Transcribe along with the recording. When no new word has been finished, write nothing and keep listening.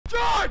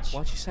much.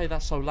 Why'd you say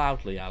that so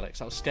loudly, Alex?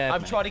 That scared me.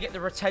 I'm trying to get the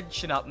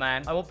retention up,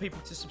 man. I want people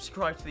to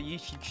subscribe to the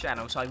YouTube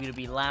channel, so I'm going to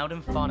be loud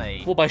and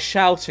funny. Well, by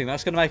shouting,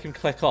 that's going to make him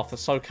click off.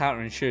 That's so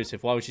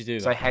counterintuitive. Why would you do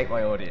that? So I hate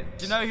my audience.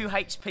 Do you know who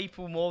hates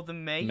people more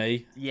than me?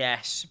 Me?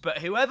 Yes, but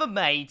whoever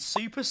made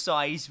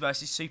Supersize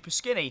versus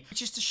Superskinny,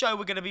 which is the show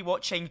we're going to be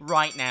watching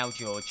right now,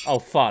 George. Oh,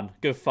 fun.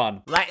 Good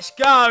fun. Let's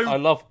go! I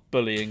love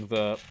bullying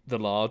the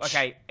large.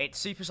 Okay,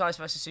 it's Supersize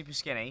versus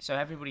Superskinny, so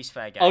everybody's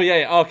fair game. Oh,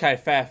 yeah. Okay,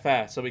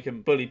 fair. So we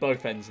can bully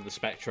both ends of the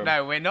spectrum.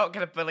 No, we're not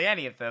going to bully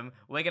any of them.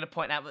 We're going to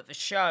point out that the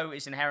show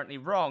is inherently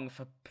wrong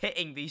for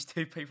pitting these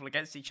two people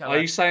against each other. Are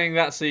you saying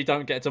that so you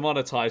don't get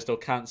demonetized or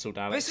cancelled,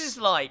 Alex? This is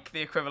like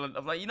the equivalent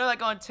of, like, you know that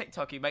guy on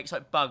TikTok who makes,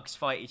 like, bugs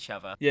fight each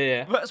other?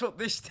 Yeah. That's what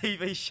this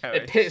TV show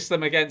is. It pits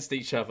them against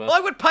each other. I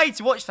would pay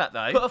to watch that,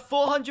 though. Put a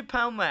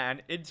 £400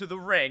 man into the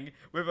ring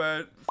with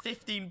a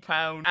 £15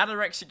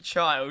 anorexic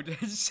child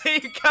and see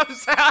who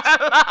comes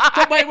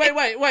out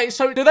alive. Wait.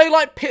 So do they,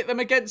 like, pit them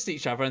against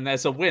each other and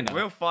there's a winner?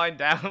 We'll find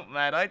out,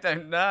 man. I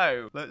don't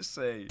know. Let's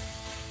see.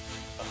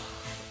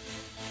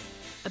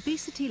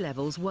 Obesity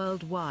levels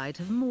worldwide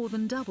have more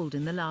than doubled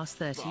in the last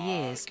 30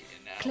 years,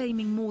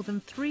 claiming more than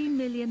 3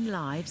 million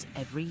lives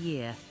every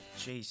year.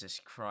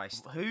 Jesus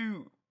Christ.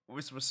 Who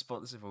was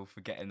responsible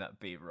for getting that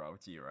B-roll,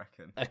 do you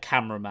reckon? A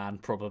cameraman,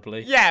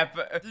 probably. Yeah,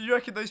 but do you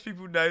reckon those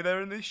people know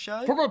they're in this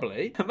show?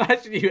 Probably.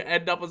 Imagine you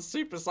end up on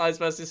Supersize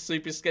versus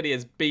Superskinny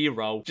as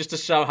B-roll, just to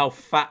show how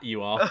fat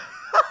you are.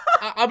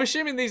 I'm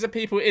assuming these are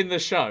people in the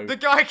show. The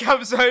guy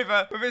comes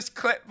over with his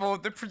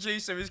clipboard, the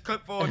producer with his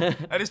clipboard,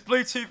 and his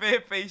Bluetooth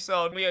earpiece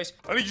on. He goes,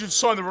 I need you to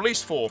sign the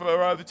release form for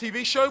the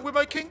TV show we're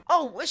making.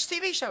 oh, which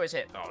TV show is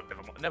it? Oh,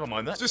 never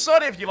mind that.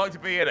 Decide if you'd like to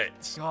be in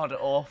it. God,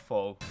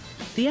 awful.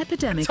 The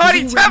epidemic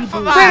Tiny has already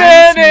Temple brought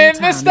Man! down a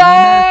In the small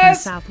town in the American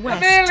stars,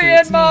 Southwest a to million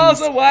its miles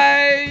knees.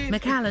 away.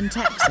 McAllen,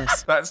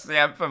 Texas. That's the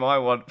anthem I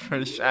want for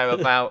a show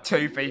about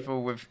two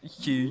people with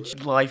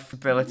huge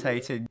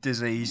life-debilitating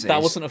diseases.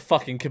 That wasn't a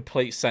fucking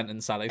complete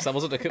sentence, Alex. That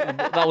wasn't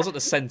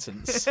a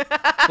sentence.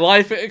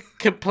 Life,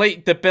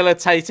 complete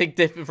debilitating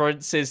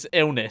differences,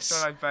 illness.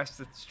 Try my best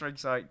to string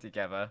something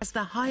together. Has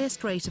the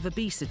highest rate of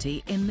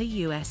obesity in the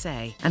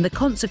USA, and the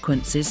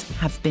consequences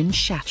have been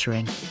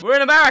shattering. We're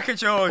in America,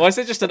 George! Why is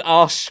it just an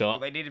arse shot?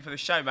 What they needed for the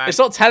show, man. It's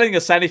not telling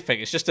us anything.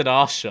 It's just an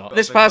arse shot.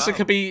 This so person well.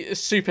 could be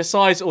super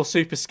size or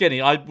super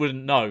skinny. I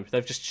wouldn't know.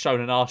 They've just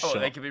shown an arse shot.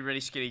 They could be really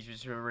skinny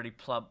with a really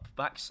plump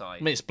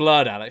backside. I mean, it's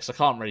blurred, Alex. I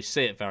can't really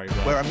see it very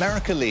well. Where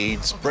America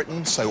leads,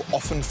 Britain so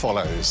often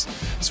follows.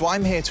 So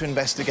I'm here to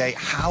investigate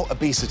how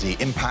obesity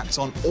impacts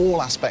on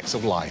all aspects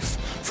of life,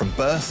 from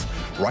birth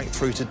right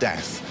through to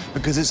death,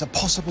 because it's a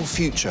possible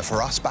future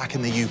for us back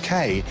in the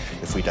UK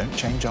if we don't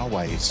change our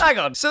ways. Hang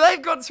on, so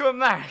they've gone to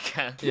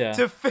America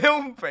to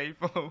film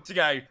people to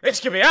go, this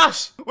could be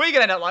us. We're going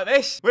to end up like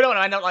this. We don't want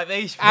to end up like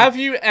these. Have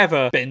you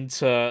ever been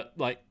to,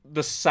 like,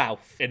 the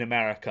South in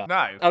America? No.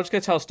 I'm just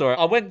going to tell a story.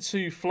 I went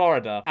to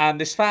Florida, and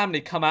this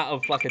family come out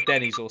of, like, a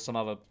Denny's or some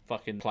other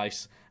fucking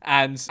place.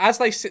 And as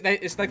they sit, they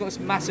got this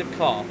massive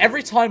car.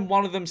 Every time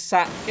one of them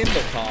sat in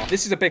the car,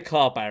 this is a big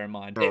car, bear in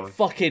mind, it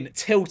fucking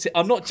tilted.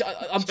 I'm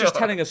just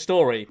telling a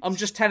story. I'm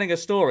just telling a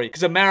story,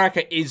 because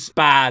America is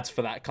bad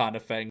for that kind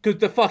of thing.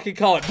 Because the fucking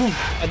car went boom,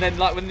 and then,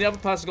 like, when the other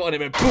person got on it,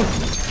 went boom.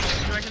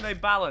 Do you reckon they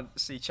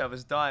balance each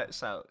other's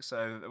diets out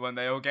so that when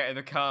they all get in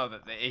the car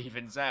that it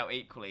evens out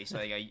equally? So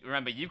they go,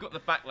 remember, you've got the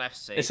back left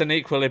seat. It's an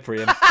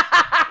equilibrium.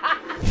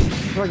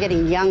 We're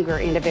getting younger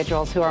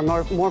individuals who are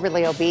more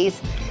morbidly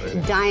obese,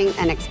 dying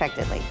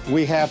unexpectedly.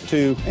 We have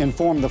to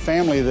inform the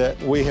family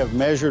that we have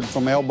measured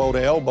from elbow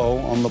to elbow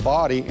on the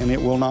body and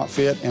it will not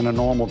fit in a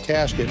normal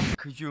casket.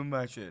 Could you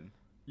imagine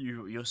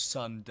your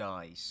son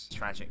dies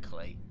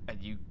tragically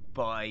and you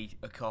buy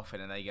a coffin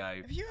and they go,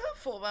 have you ever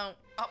thought about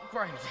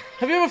upgrading?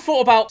 Have you ever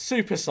thought about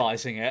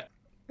supersizing it?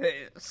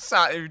 It's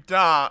so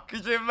dark.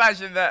 Could you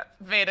imagine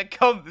that being a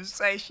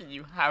conversation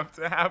you have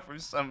to have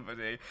with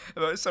somebody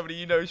about somebody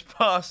you know's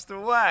passed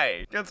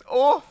away? That's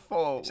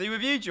awful. See,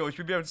 with you, George,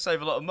 we'd be able to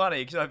save a lot of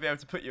money because I'd be able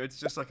to put you into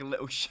just like a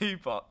little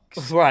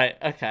shoebox. Right,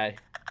 okay.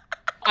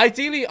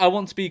 Ideally, I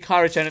want to be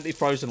cryogenically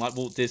frozen like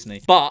Walt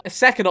Disney. But a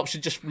second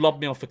option just lob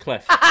me off a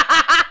cliff.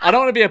 I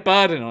don't want to be a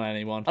burden on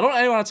anyone. I don't want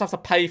anyone to have to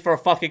pay for a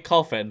fucking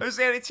coffin. Those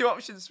are the only two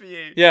options for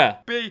you. Yeah.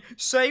 B,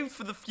 save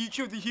for the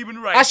future of the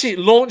human race. Actually,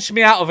 launch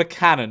me out of a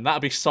cannon.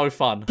 That'd be so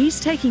fun. He's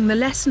taking the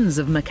lessons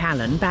of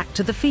McAllen back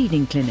to the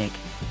feeding clinic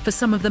for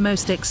some of the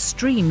most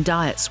extreme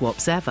diet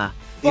swaps ever.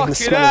 Even the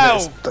smell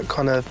of it is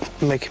kind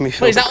of making me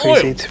feel a bit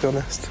queasy, to be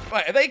honest.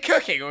 Wait, are they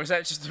cooking, or is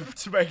that just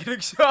to make an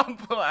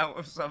example out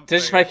of something? They're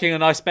just making a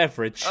nice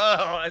beverage.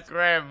 Oh, that's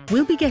grim.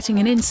 We'll be getting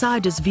an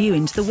insider's view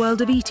into the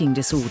world of eating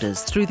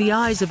disorders through the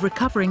eyes of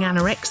recovering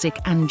anorexic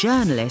and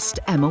journalist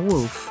Emma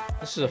Wolf.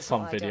 This is a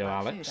fun video,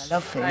 Alex. I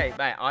love food. Hey,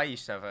 mate, I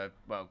used to have a,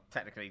 well,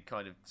 technically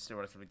kind of still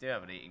relatively do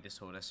have an eating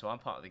disorder, so I'm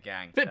part of the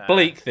gang. Bit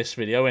bleak, this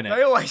video, isn't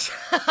They it? always,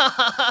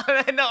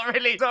 they're not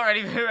really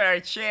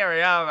very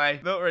cheery, are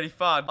they? Not really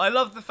fun. I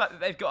love the fact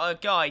that they've got a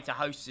guy to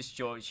host this,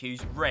 George,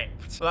 who's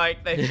ripped. Like,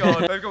 we've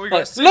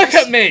got Look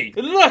at me!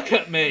 Look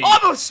at me!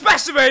 I'm a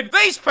specimen!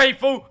 These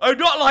people are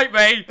not like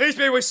me! These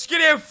people are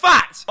skinny and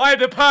fat! I am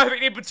the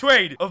perfect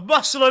in-between of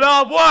muscle and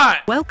hard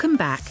work! Welcome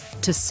back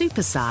to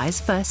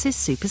Supersize versus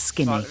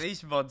Superskinny. Like,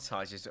 these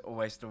montages are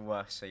always the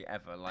worst thing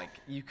ever. Like,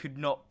 you could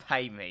not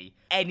pay me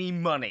any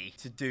money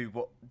to do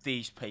what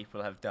these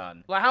people have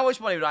done. Like, how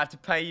much money would I have to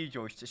pay you,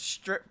 George, to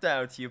strip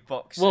down to your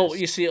boxes? Well,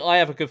 you see, I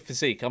have a good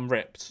physique. I'm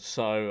ripped,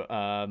 so,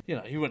 you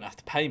know, you wouldn't have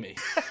to pay me.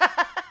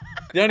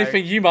 The only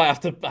thing you might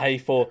have to pay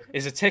for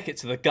is a ticket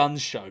to the gun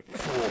show.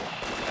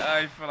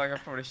 I feel like I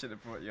probably should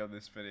have brought you on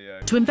this video.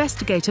 To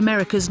investigate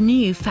America's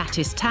new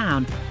fattest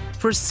town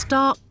for a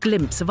stark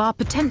glimpse of our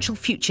potential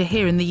future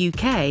here in the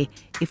UK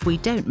if we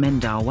don't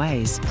mend our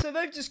ways. So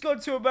they've just gone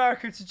to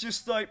America to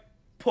just, like,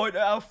 point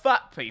out how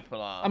fat people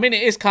are. I mean,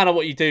 it is kind of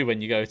what you do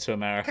when you go to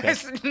America.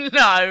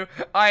 No,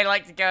 I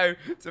like to go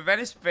to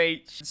Venice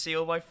Beach and see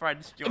all my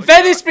friends.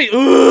 Venice Beach!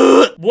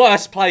 Ugh!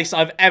 Worst place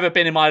I've ever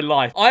been in my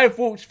life. I have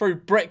walked through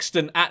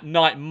Brixton at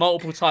night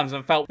multiple times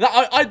and felt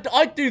that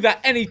I'd do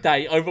that any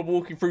day over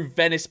walking through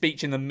Venice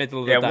Beach in the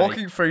middle of the day. Yeah,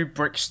 walking through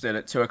Brixton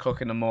at 2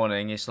 o'clock in the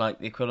morning is like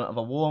the equivalent of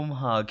a warm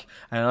hug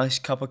and a nice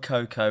cup of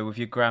cocoa with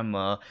your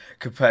grandma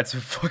compared to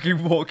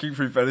fucking walking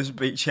through Venice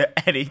Beach at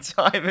any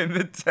time in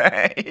the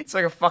day. It's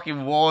like a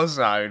fucking war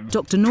zone.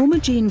 Dr. Norma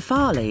Jean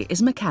Farley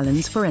is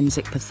McAllen's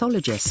forensic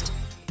pathologist.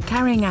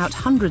 Carrying out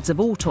hundreds of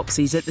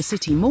autopsies at the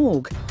city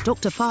morgue,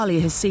 Dr. Farley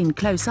has seen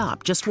close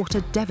up just what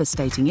a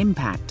devastating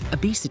impact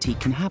obesity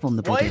can have on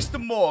the body. Why is the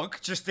morgue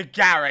just a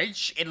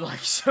garage in like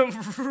some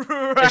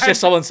It's just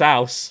someone's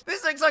house.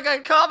 This looks like a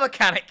car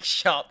mechanic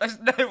shop. There's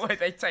no way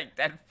they take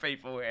dead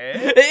people here.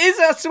 It is,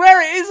 I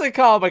swear it is a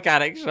car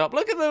mechanic shop.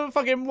 Look at the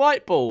fucking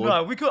whiteboard.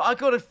 No, I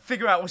gotta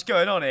figure out what's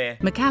going on here.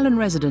 McAllen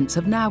residents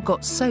have now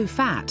got so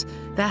fat,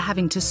 they're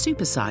having to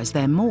supersize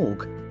their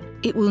morgue.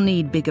 It will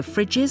need bigger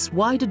fridges,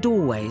 wider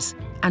doorways,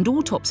 and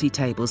autopsy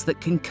tables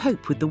that can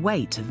cope with the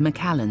weight of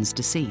McAllen's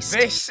deceased.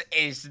 This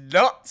is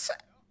not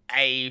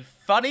a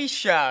funny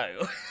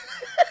show.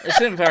 This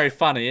isn't very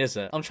funny, is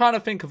it? I'm trying to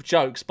think of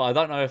jokes, but I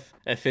don't know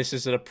if this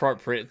is an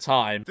appropriate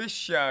time. This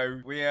show,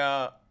 we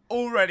are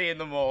already in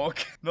the morgue.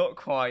 Not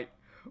quite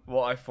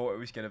what I thought it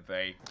was going to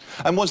be.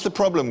 And what's the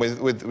problem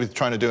with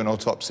trying to do an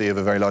autopsy of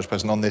a very large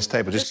person on this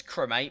table? Just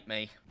cremate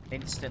me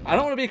instantly. I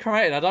don't want to be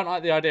cremated. I don't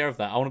like the idea of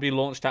that. I want to be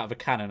launched out of a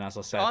cannon, as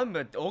I said. I'm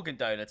an organ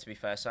donor, to be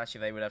fair, so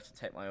actually they would have to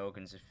take my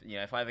organs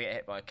if I ever get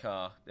hit by a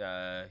car.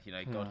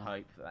 God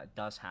hope that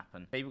does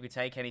happen. People could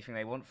take anything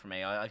they want from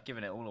me. I've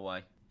given it all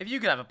away. If you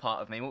could have a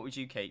part of me, what would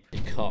you keep?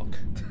 Your cock.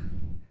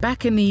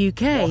 Back in the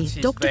UK, What is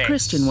Dr. this?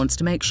 Christian wants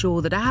to make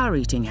sure that our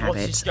eating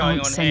habits going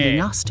aren't on sending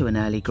here? us to an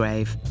early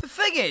grave. The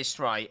thing is,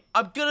 right,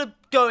 I'm gonna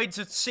go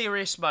into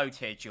serious mode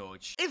here,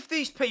 George. If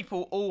these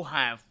people all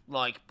have,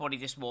 like, body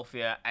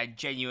dysmorphia and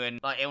genuine,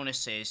 like,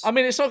 illnesses... I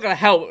mean, it's not going to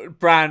help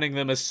branding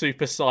them as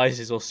super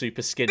sizes or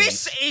super skinny.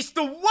 This is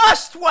the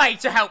worst way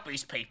to help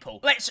these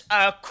people. Let's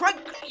crank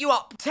you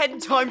up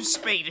 10 times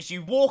speed as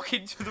you walk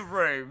into the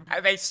room,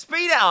 and then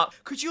speed it up.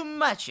 Could you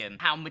imagine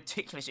how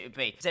meticulous it would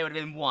be if there would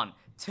have been 1,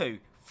 2,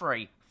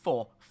 3,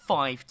 4,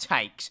 5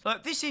 takes?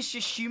 Like, this is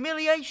just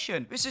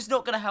humiliation. This is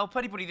not going to help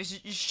anybody. This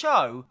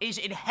show is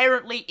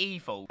inherently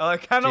evil. I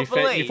cannot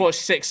believe. You've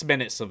watched 6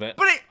 minutes of it.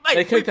 But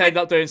they could end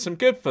up doing some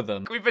good for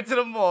them. We've been to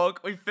the morgue.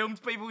 We've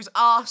filmed people's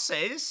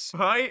asses,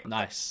 right?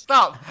 Nice.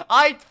 Stop.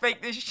 I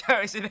think this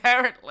show is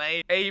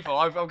inherently evil.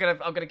 I'm gonna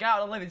go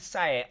out on a limb and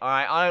say it. All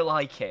right, I don't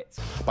like it.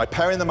 By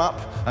pairing them up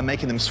and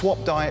making them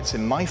swap diets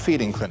in my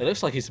feeding It clinic.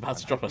 looks like he's about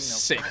to drop a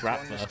sick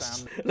rap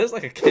verse. It looks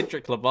like a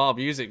Kendrick Lamar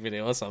music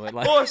video or something.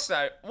 Like.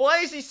 Also, why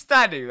is he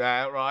standing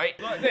there, right?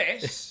 Like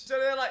this. So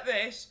they're like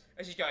this,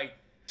 and she's going,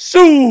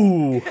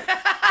 Sue!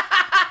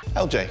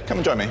 LJ, come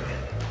and join me.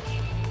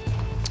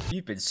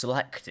 you've been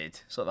selected.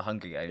 It's like the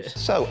Hunger Games.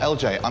 So,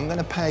 LJ, I'm going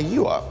to pair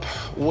you up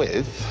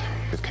with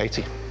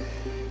Katie.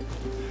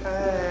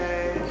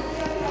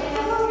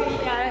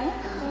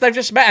 They've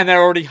just met and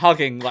they're already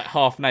hugging, like,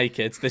 half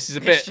naked. This is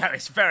a This bit... show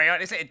is very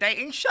odd. Is it a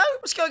dating show?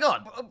 What's going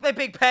on? They're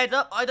being paired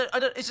up. I don't.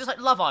 It's just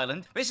like Love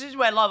Island. This is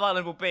where Love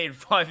Island will be in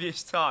 5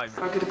 years' time.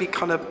 I'm going to be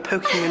kind of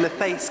poking you in the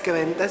face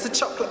going, there's a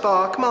chocolate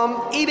bar, come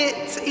on, eat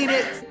it, eat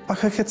it.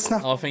 Like a kid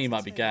snack. Oh, I think he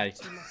might be gay.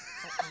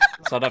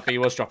 So I don't think he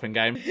was dropping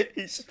game.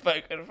 He's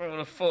spoken for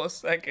all 4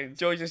 seconds.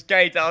 George's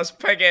gaydar's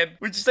pegging.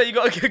 Would you say you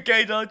got a good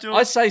gaydar, George?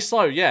 I'd say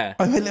so, yeah.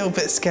 I'm a little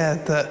bit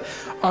scared that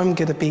I'm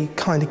going to be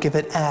kind of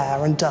giving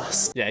air and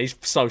dust. Yeah, he's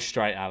so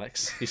straight,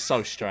 Alex. He's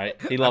so straight.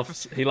 He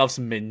loves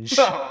minge.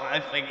 Oh, I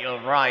think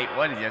you're right.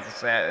 Why did you have to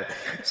say it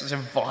in such a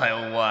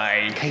vile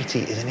way? Katie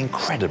is an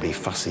incredibly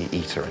fussy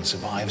eater and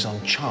survives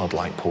on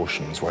childlike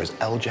portions, whereas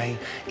LJ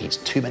eats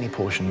too many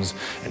portions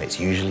and it's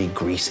usually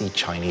greasy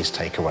Chinese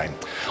takeaway.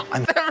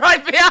 I'm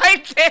Right behind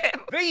like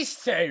him. These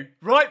two,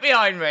 right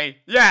behind me.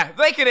 Yeah,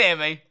 they can hear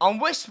me. I'm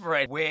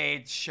whispering.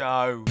 Weird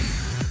show.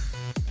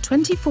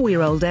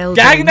 24-year-old LJ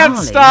Gangnam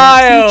Marley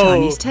Style! loves the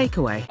Chinese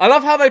takeaway. I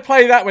love how they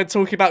play that when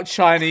talking about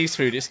Chinese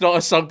food. It's not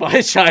a song by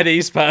a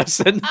Chinese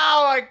person.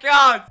 Oh my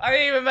god, I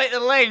didn't even make the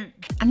link.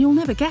 And you'll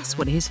never guess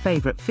what his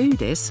favourite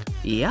food is.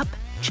 Yep,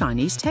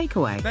 Chinese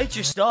takeaway. They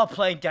just are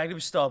playing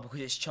Gangnam Style because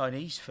it's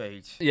Chinese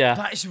food. Yeah.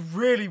 That is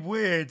really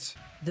weird.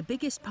 The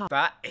biggest part...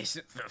 That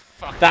isn't the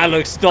fucking... That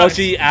looks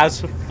dodgy as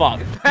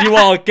fuck. You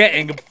are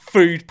getting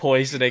food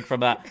poisoning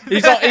from that.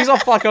 He's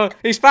off like a...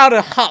 He's found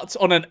a hut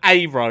on an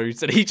A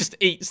road and he just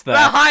eats there. The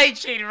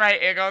hygiene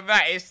rating on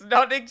that is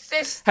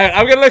non-existent. Hey,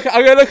 I'm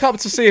gonna look up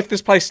to see if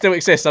this place still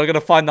exists. I'm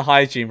gonna find the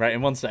hygiene rating.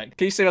 1 sec.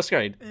 Can you see my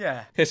screen?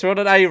 Yeah. Okay, so we're on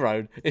an A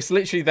road. It's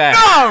literally there.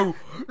 No!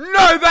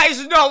 No, that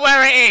is not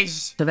where it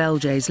is! of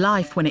LJ's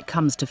life when it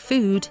comes to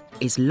food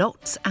is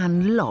lots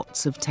and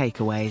lots of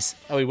takeaways.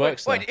 Oh, he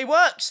works there. Wait, it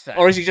works there?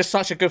 Or is he just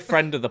such a good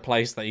friend of the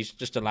place that he's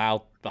just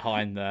allowed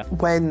behind there?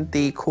 When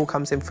the call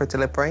comes in for a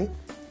delivery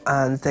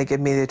and they give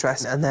me the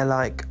address and they're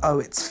like, oh,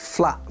 it's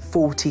flat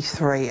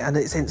 43, and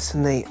it's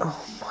instantly,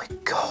 oh my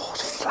god,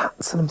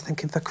 flats. And I'm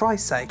thinking, for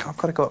Christ's sake, I've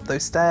got to go up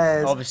those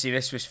stairs. Obviously,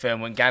 this was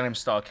filmed when Gangnam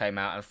Style came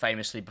out and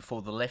famously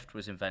before the lift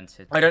was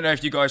invented. I don't know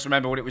if you guys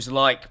remember what it was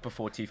like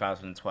before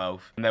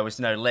 2012. And there was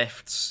no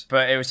lifts,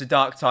 but it was a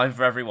dark time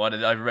for everyone,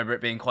 and I remember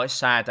it being quite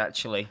sad,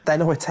 actually.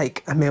 Then I would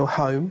take a meal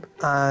home,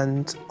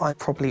 and I'd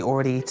probably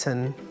already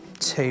eaten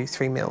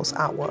 2-3 meals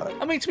at work.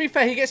 I mean, to be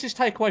fair, he gets his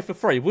takeaway for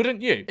free,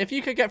 wouldn't you? If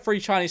you could get free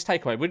Chinese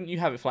takeaway, wouldn't you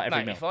have it for like every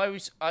Mate, meal?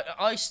 if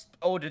I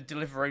ordered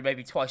delivery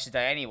maybe twice a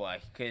day anyway,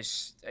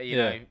 because, you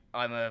know,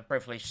 I'm a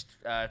privileged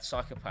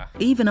psychopath.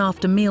 Even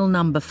after meal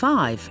number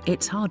 5,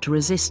 it's hard to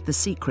resist the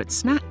secret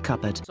snack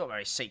cupboard. It's not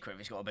very secret if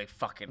it's got a big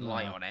fucking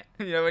light on it.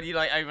 You know, when you,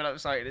 like, open up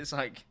something, it's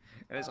like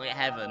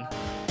heaven.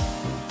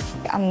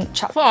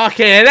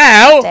 Fucking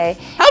hell!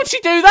 How'd she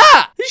do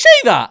that? Did you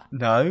see that?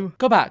 No.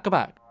 Go back, go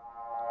back.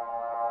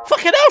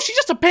 Fucking hell, she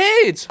just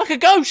appeared! Like a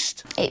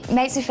ghost! It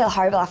makes me feel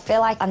horrible. I feel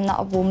like I'm not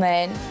a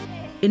woman.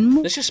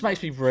 This just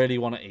makes me really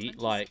want to eat,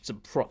 like, some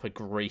proper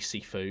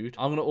greasy food.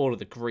 I'm going to order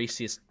the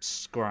greasiest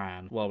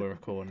scran while we're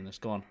recording this.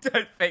 Go on.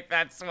 Don't think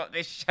that's what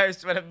this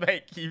show's meant to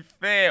make you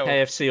feel.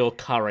 KFC or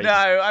curry?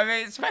 No, I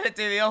mean, it's meant to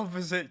do the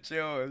opposite,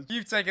 George.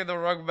 You've taken the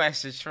wrong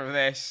message from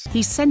this.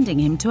 He's sending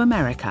him to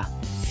America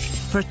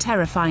for a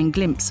terrifying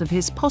glimpse of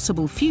his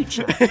possible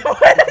future.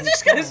 We're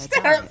just going to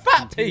stare at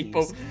fat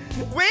people.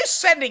 We're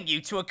sending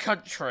you to a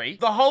country,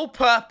 the whole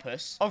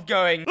purpose of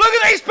going, look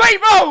at these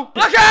people!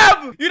 Look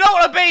at them! You don't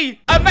want to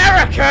be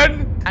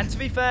American! And to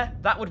be fair,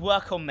 that would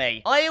work on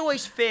me. I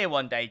always fear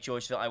one day,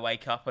 George, that I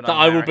wake up and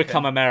I will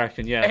become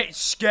American, yeah. It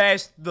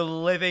scares the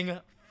living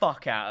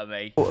fuck out of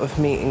me. Thought of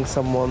meeting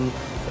someone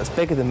that's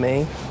bigger than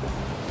me,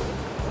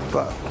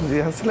 but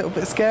yeah, it's a little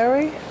bit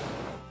scary.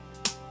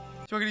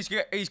 Do you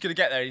reckon he's gonna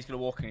get there, he's gonna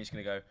walk in, he's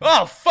gonna go,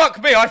 oh,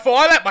 fuck me, I thought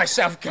I let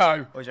myself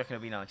go. Or do you reckon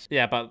it'll be nice?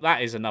 Yeah, but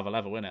that is another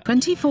level, isn't it?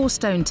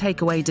 24-stone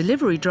takeaway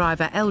delivery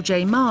driver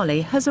LJ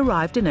Marley has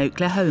arrived in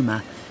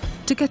Oklahoma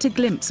to get a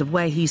glimpse of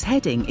where he's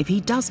heading if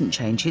he doesn't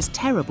change his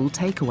terrible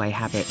takeaway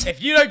habit.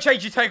 If you don't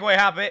change your takeaway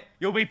habit,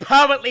 you'll be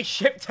permanently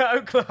shipped to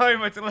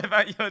Oklahoma to live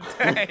out your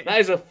day. That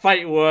is a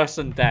fate worse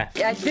than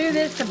death. I do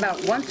this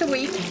about once a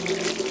week.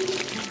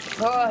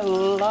 Oh, I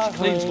love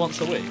it. Leaves once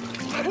a week.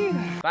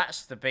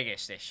 That's the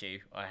biggest issue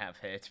I have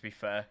here, to be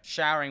fair.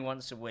 Showering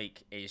once a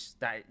week is,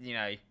 that, you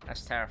know,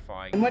 that's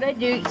terrifying. And what I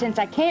do, since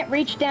I can't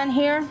reach down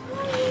here,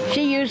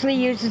 she usually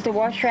uses the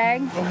wash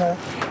rag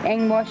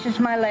and washes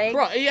my legs.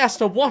 Right, he has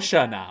to wash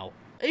her now.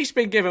 He's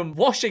been given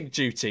washing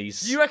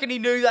duties. You reckon he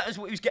knew that was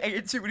what he was getting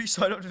into when he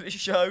signed up to this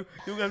show?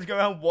 You're going to go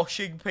around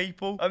washing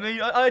people? I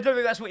mean, I don't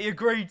think that's what he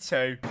agreed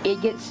to.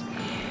 It gets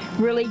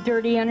really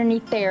dirty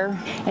underneath there,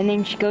 and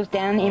then she goes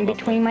down in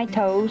between my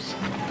toes.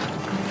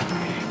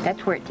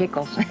 That's where it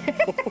tickles.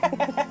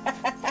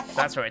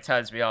 That's where it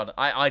turns me on.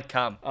 I'd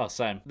come. Oh,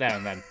 same. There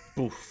and then.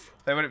 Boof.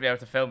 They wouldn't be able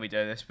to film me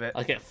doing this bit.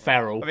 I get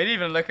feral. I mean,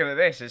 even looking at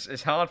this,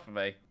 it's hard for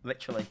me.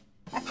 Literally.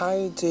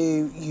 How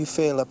do you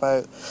feel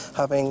about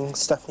having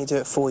Stephanie do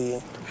it for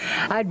you?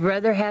 I'd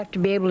rather have to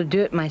be able to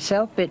do it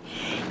myself, but,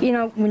 you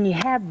know, when you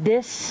have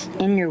this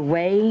in your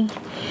way,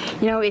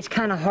 you know, it's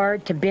kind of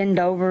hard to bend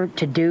over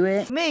to do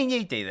it. Me and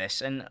you do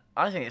this, and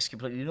I think it's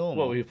completely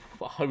normal. Well, we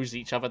hose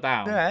each other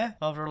down. Yeah,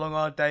 after a long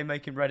hard day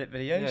making Reddit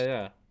videos. Yeah,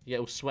 yeah. You get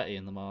all sweaty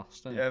in the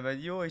mask, don't you? Yeah, man,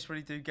 you always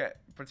really do get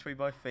between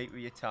my feet with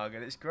your tongue,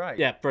 and it's great.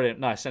 Yeah, brilliant.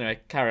 Nice. Anyway,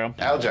 carry on.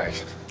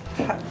 LJ.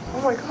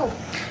 Oh my god.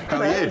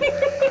 How are you?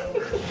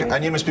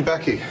 And you must be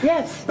Becky.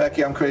 Yes.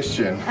 Becky, I'm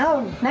Christian.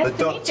 Oh, nice The to meet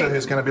doctor you.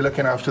 who's going to be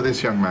looking after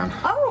this young man.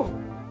 Oh.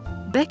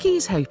 Becky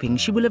is hoping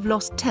she will have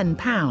lost 10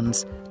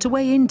 pounds to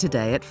weigh in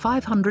today at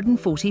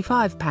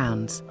 545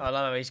 pounds. I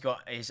love how he's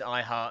got his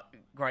I Heart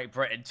Great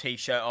Britain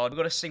t-shirt on. We've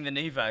got to sing the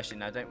new version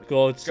now, don't we?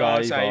 God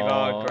save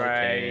our our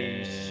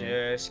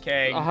gracious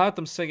king. I heard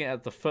them sing it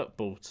at the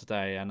football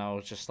today, and I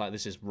was just like,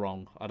 "This is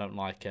wrong. I don't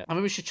like it." I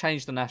mean, we should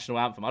change the national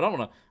anthem. I don't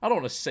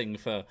want to sing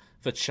for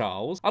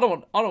Charles. I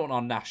don't want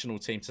our national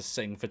team to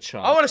sing for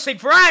Charles. I want to sing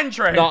for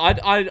Andrew. No,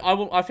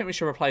 I think we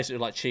should replace it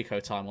with like Chico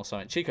Time or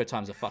something. Chico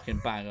Time's a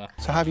fucking banger.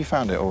 So how have you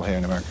found it all here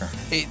in America?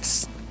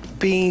 It's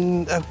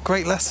been a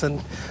great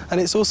lesson,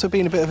 and it's also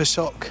been a bit of a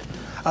shock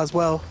as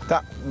well.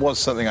 That was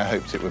something I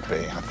hoped it would be.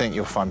 I think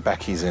you'll find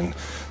Becky's in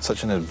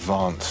such an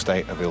advanced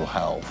state of ill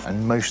health,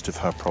 and most of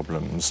her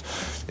problems,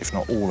 if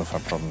not all of her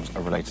problems,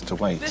 are related to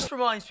weight. This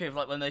reminds me of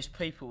like when those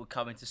people would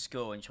come into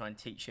school and try and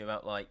teach you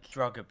about like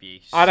drug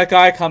abuse. I had a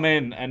guy come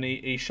in and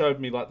he showed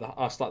me like the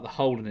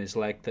hole in his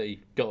leg that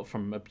he got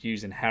from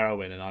abusing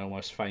heroin, and I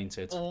almost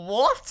fainted.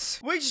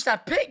 What? We just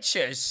had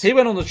pictures. He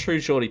went on the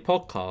True Geordie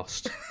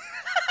podcast.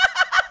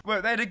 Well,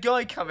 they had a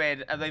guy come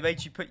in and they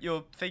made you put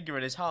your finger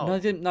in his hole. No, I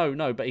didn't.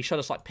 No, but he showed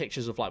us like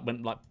pictures of like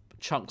when like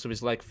chunks of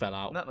his leg fell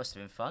out. That must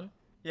have been fun.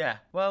 Yeah,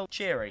 well,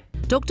 cheery.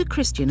 Dr.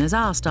 Christian has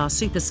asked our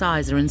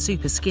Supersizer and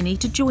Superskinny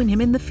to join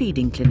him in the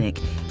feeding clinic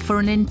for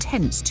an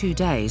intense 2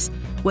 days,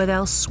 where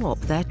they'll swap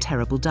their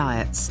terrible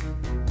diets.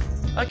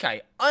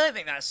 Okay, I don't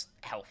think that's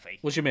healthy.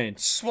 What do you mean?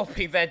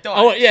 Swapping their diets.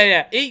 Oh,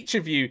 yeah. Each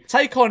of you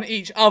take on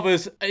each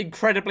other's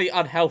incredibly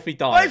unhealthy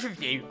diet. Both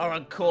of you are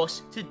on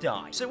course to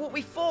die. So what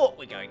we thought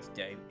we're going to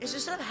do is,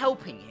 instead of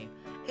helping you,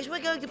 is we're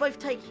going to both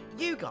take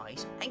you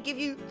guys and give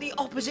you the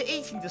opposite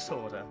eating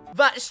disorder.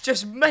 That's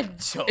just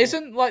mental.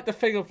 Isn't like the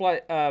thing of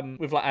like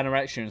with like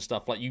anorexia and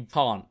stuff, like you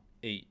can't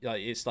eat, like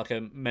it's like a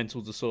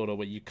mental disorder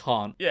where you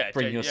can't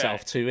bring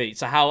yourself to eat.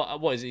 So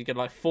what is it, you can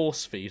like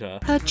force feed her?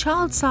 Her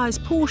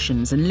child-sized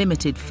portions and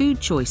limited food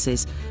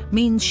choices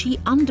means she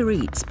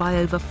undereats by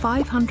over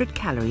 500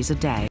 calories a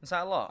day. Is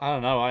that a lot? I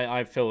don't know,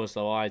 I feel as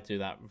though I do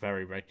that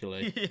very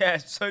regularly. Yeah,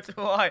 so do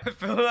I. I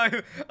feel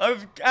like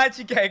I'm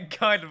actually getting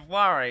kind of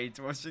worried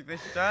watching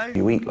this show.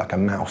 You eat like a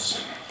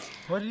mouse.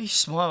 Why did you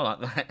smile like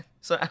that?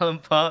 It's like Alan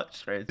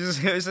Partridge.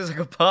 This is like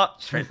a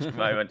Partridge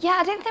moment. Yeah,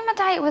 I didn't think my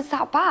diet was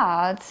that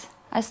bad.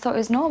 I just thought it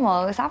was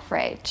normal, it was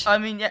average. I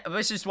mean, yeah,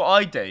 this is what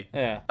I do.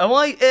 Yeah. Am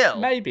I ill?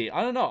 Maybe,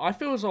 I don't know. I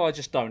feel as though I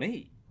just don't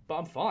eat, but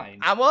I'm fine.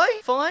 Am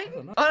I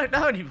fine? I don't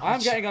know anymore.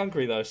 I'm getting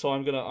hungry though, so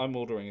I'm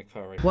ordering a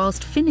curry.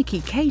 Whilst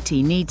finicky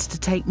Katie needs to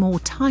take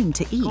more time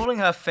to eat. Calling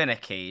her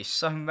finicky is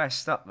so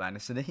messed up, man.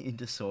 It's an eating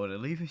disorder.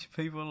 Leave these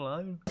people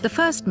alone. The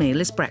first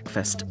meal is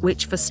breakfast,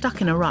 which for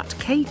stuck in a rut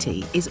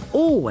Katie is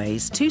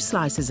always 2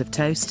 slices of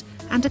toast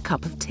and a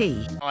cup of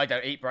tea. I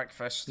don't eat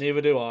breakfast.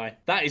 Neither do I.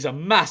 That is a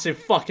massive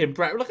fucking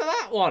breakfast. Look at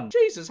that one.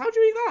 Jesus, how'd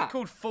you eat that? It's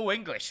called full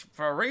English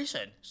for a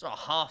reason. It's not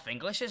half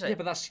English, is it? Yeah,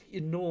 but that's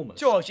enormous.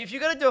 George, if you're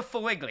going to do a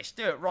full English,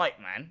 do it right,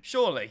 man.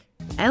 Surely.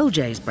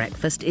 LJ's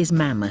breakfast is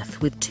mammoth,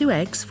 with 2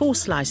 eggs, 4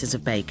 slices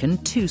of bacon,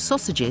 2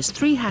 sausages,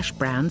 3 hash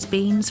browns,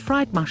 beans,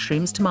 fried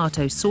mushrooms,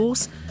 tomato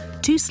sauce,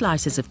 2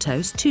 slices of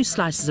toast, 2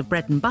 slices of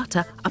bread and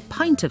butter, a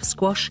pint of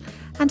squash,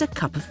 and a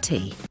cup of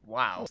tea.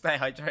 Wow. Stay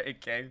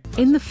hydrated, King.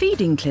 In the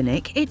feeding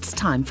clinic, it's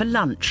time for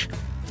lunch.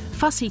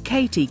 Fussy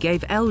Katie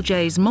gave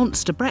LJ's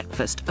monster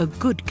breakfast a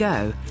good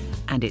go,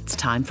 and it's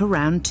time for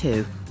round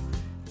 2.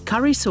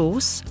 Curry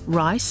sauce,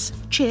 rice,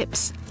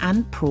 chips,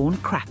 and prawn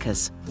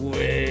crackers.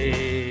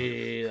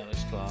 Wait, that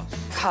was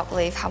class. Can't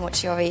believe how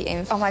much you're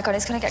eating. Oh my god,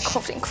 it's gonna get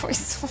covered in curry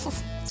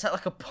sauce. Is that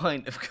like a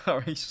pint of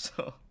curry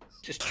sauce?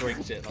 Just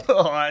drinks it. Like...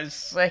 Oh, that's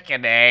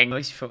sickening.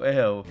 Makes you feel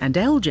ill. And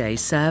LJ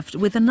served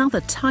with another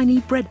tiny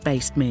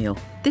bread-based meal.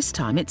 This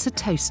time it's a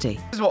toasty.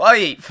 This is what I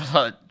eat for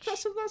lunch.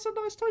 That's a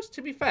nice toast.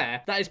 To be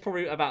fair, that is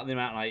probably about the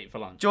amount I eat for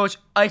lunch. George,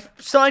 I've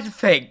started to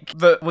think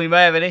that we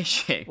may have an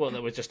issue. Well,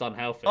 that we're just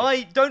unhealthy.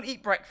 I don't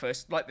eat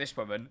breakfast like this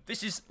woman.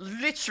 This is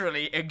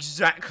literally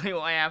exactly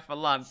what I have for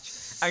lunch.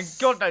 And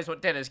God knows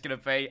what dinner's going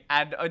to be.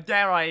 And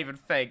dare I even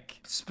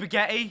think,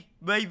 spaghetti,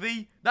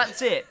 maybe?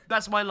 That's it.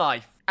 That's my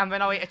life. And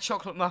then I'll eat a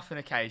chocolate muffin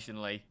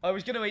occasionally. I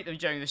was going to eat them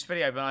during this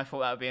video, but I thought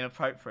that would be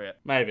inappropriate.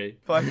 Maybe.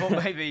 But I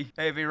thought maybe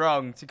it would be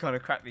wrong to kind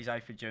of crack these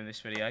open during this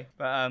video.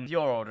 But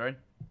you're ordering.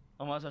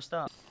 I might as well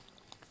start.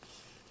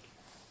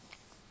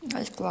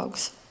 Those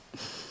vlogs.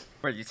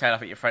 When you turn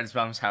up at your friend's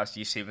mum's house,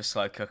 you see the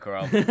slow cooker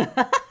on.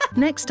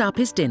 Next up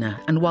is dinner,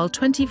 and while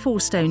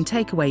 24-stone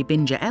takeaway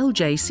binger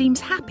LJ seems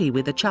happy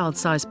with a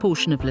child-sized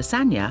portion of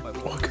lasagna...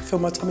 Oh, I can feel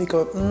my tummy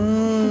go...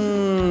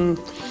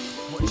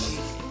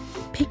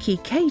 Picky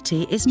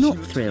Katie is not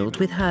thrilled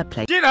with her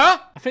plate. Dinner?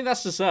 I think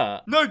that's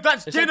dessert. No,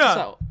 that's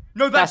dinner.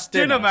 No, that's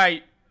dinner,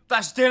 mate.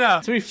 That's dinner.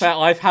 To be fair,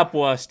 I've had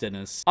worse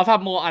dinners. I've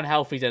had more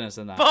unhealthy dinners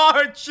than that.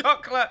 Bar of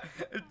chocolate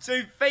and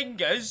 2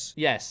 fingers?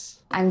 Yes.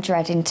 I'm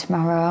dreading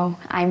tomorrow.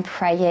 I'm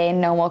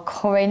praying no more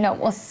curry, no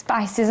more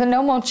spices, and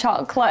no more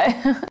chocolate.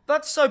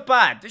 That's so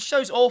bad. This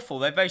show's awful.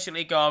 They've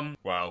basically gone...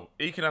 Well,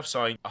 he can have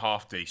something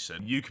half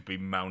decent. You could be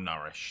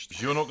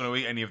malnourished. You're not going to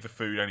eat any of the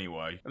food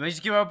anyway. And they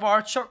just give her a bar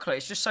of chocolate.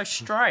 It's just so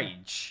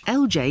strange.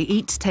 LJ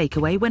eats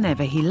takeaway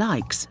whenever he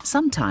likes,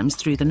 sometimes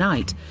through the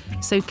night.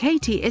 So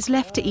Katie is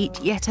left to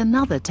eat yet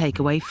another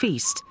takeaway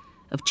feast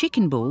of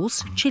chicken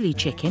balls, chili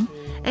chicken,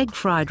 egg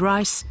fried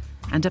rice,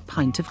 and a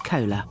pint of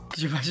cola.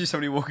 Could you imagine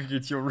somebody walking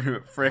into your room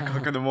at 3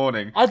 o'clock in the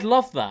morning? I'd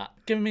love that.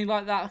 Giving me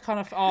like that kind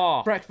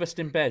of, breakfast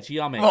in bed,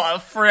 yummy. What,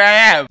 at 3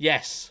 a.m?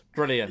 Yes,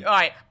 brilliant.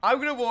 Alright, I'm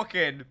going to walk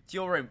in to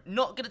your room,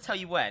 not going to tell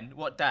you when,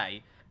 what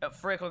day, at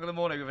 3 o'clock in the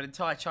morning with an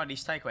entire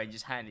Chinese takeaway and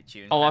just hand it to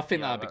you. Oh, I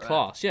think that'd be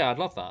class. Yeah, I'd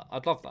love that.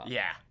 I'd love that.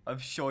 Yeah, I'm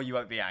sure you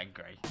won't be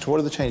angry. So what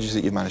are the changes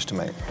that you've managed to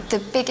make? The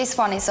biggest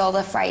one is all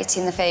the variety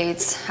in the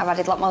foods. I've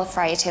added a lot more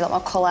variety, a lot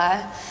more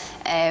colour.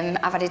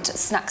 I've added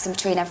snacks in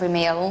between every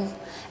meal,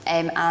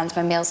 and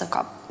my meals have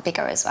got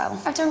bigger as well.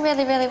 I've done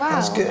really, really well.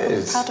 That's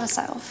good. I'm proud of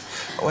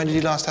myself. When did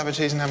you last have a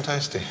cheese and ham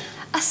toastie?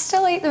 I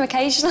still eat them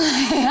occasionally.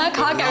 I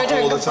can't get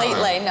rid of it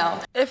completely,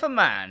 no. If a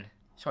man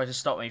tried to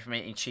stop me from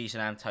eating cheese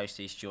and ham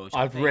toasties, George,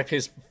 I'd rip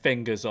his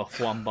fingers off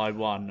one by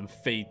one and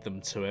feed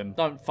them to him.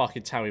 Don't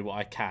fucking tell me what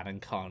I can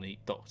and can't eat,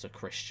 Dr.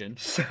 Christian.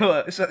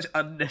 So, such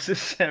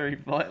unnecessary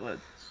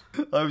violence.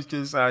 I was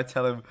going to say, I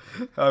tell him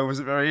I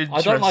wasn't very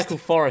interested. I don't like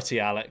authority,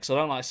 Alex. I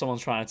don't like someone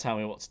trying to tell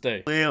me what to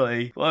do.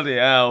 Really? Bloody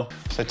hell.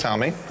 So tell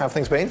me, how have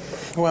things been?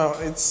 Well,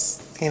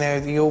 it's, you know,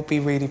 you'll be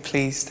really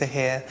pleased to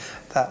hear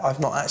that I've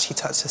not actually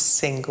touched a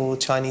single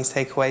Chinese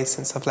takeaway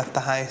since I've left the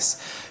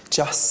house.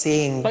 Just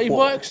seeing But he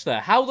works there.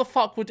 How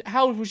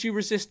would you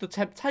resist the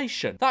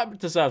temptation? That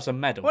deserves a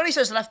medal. When he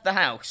says left the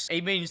house, he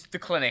means the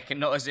clinic and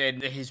not as in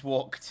his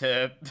walk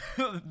to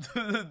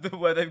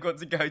where they've got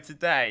to go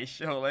today,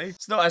 surely.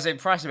 It's not as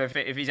impressive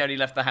if he's only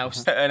left the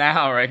house an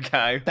hour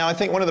ago. Now, I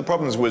think one of the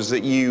problems was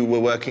that you were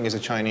working as a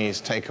Chinese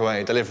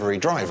takeaway delivery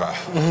driver.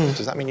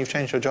 Does that mean you've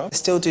changed your job? I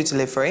still do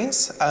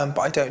deliveries, but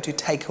I don't do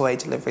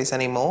takeaway deliveries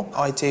anymore.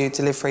 I do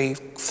delivery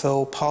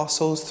for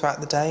parcels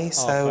throughout the day,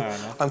 so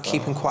I'm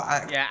keeping quite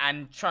active. Yeah,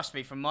 and trust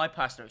me, from my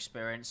personal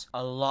experience,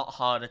 a lot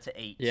harder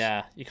to eat.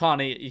 Yeah, you can't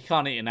eat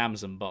an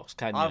Amazon box,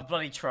 can you? I've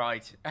bloody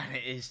tried, and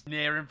it is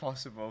near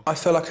impossible. I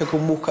feel like I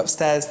can walk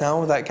upstairs now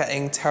without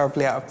getting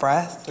terribly out of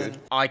breath.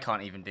 I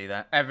can't even do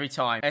that. Every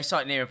time. It's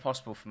like near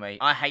impossible for me.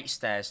 I hate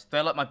stairs.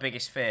 They're like my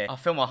biggest fear. I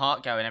feel my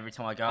heart going every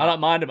time I go. I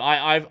don't mind them.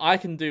 I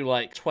can do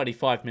like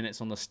 25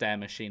 minutes on the stair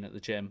machine at the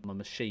gym. I'm a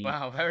machine.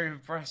 Wow, very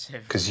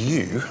impressive. Because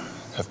you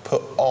have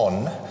put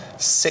on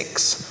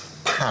 6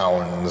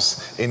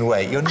 pounds in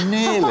weight. You're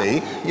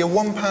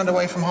 1 pound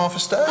away from half a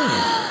stone.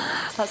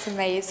 That's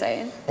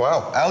amazing.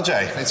 Well,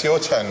 LJ, it's your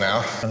turn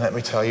now. And let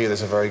me tell you,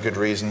 there's a very good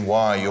reason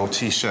why your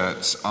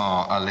t-shirts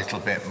are a little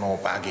bit more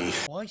baggy.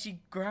 Why has he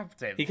grabbed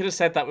him? He could have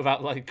said that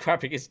without like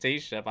grabbing his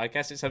t-shirt, but I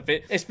guess it's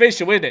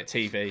visual, isn't it,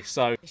 TV?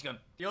 So He's gone,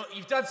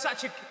 you've done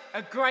such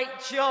a great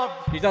job.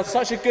 You've done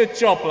such a good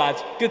job, lad.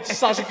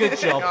 Such a good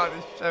job. God,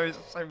 this show is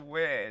so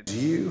weird.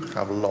 You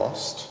have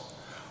lost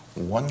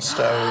 1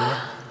 stone,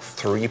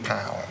 3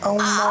 pounds. Oh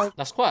my...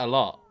 That's quite a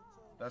lot.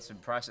 That's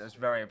impressive. That's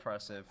very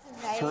impressive.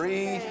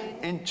 3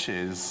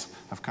 inches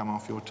have come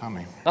off your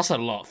tummy. That's a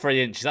lot. 3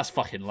 inches. That's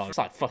fucking long. It's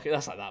like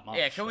that's like that much.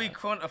 Yeah, can we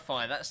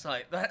quantify? That's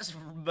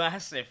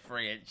massive.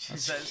 3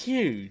 inches. That's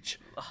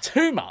huge.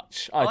 Too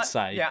much, I'd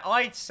say. Yeah,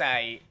 I'd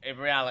say in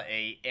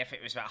reality, if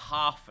it was about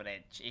half an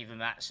inch, even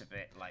that's a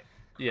bit like.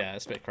 Yeah,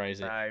 it's a bit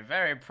crazy. So,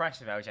 very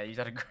impressive, LJ. You've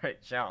done a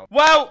great job.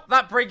 Well,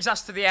 that brings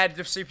us to the end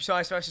of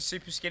Supersize versus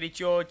Superskinny,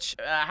 George.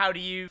 How do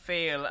you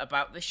feel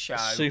about the show?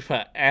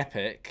 Super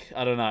epic.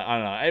 I don't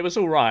know. It was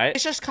all right.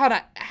 It's just kind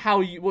of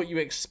what you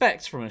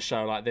expect from a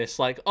show like this.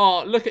 Like,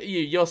 oh, look at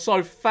you. You're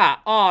so fat.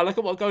 Oh, look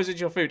at what goes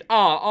into your food.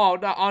 Oh,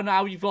 no,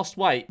 now you've lost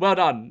weight. Well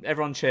done.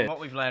 Everyone cheer. What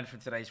we've learned from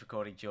today's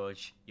recording,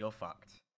 George, you're fucked.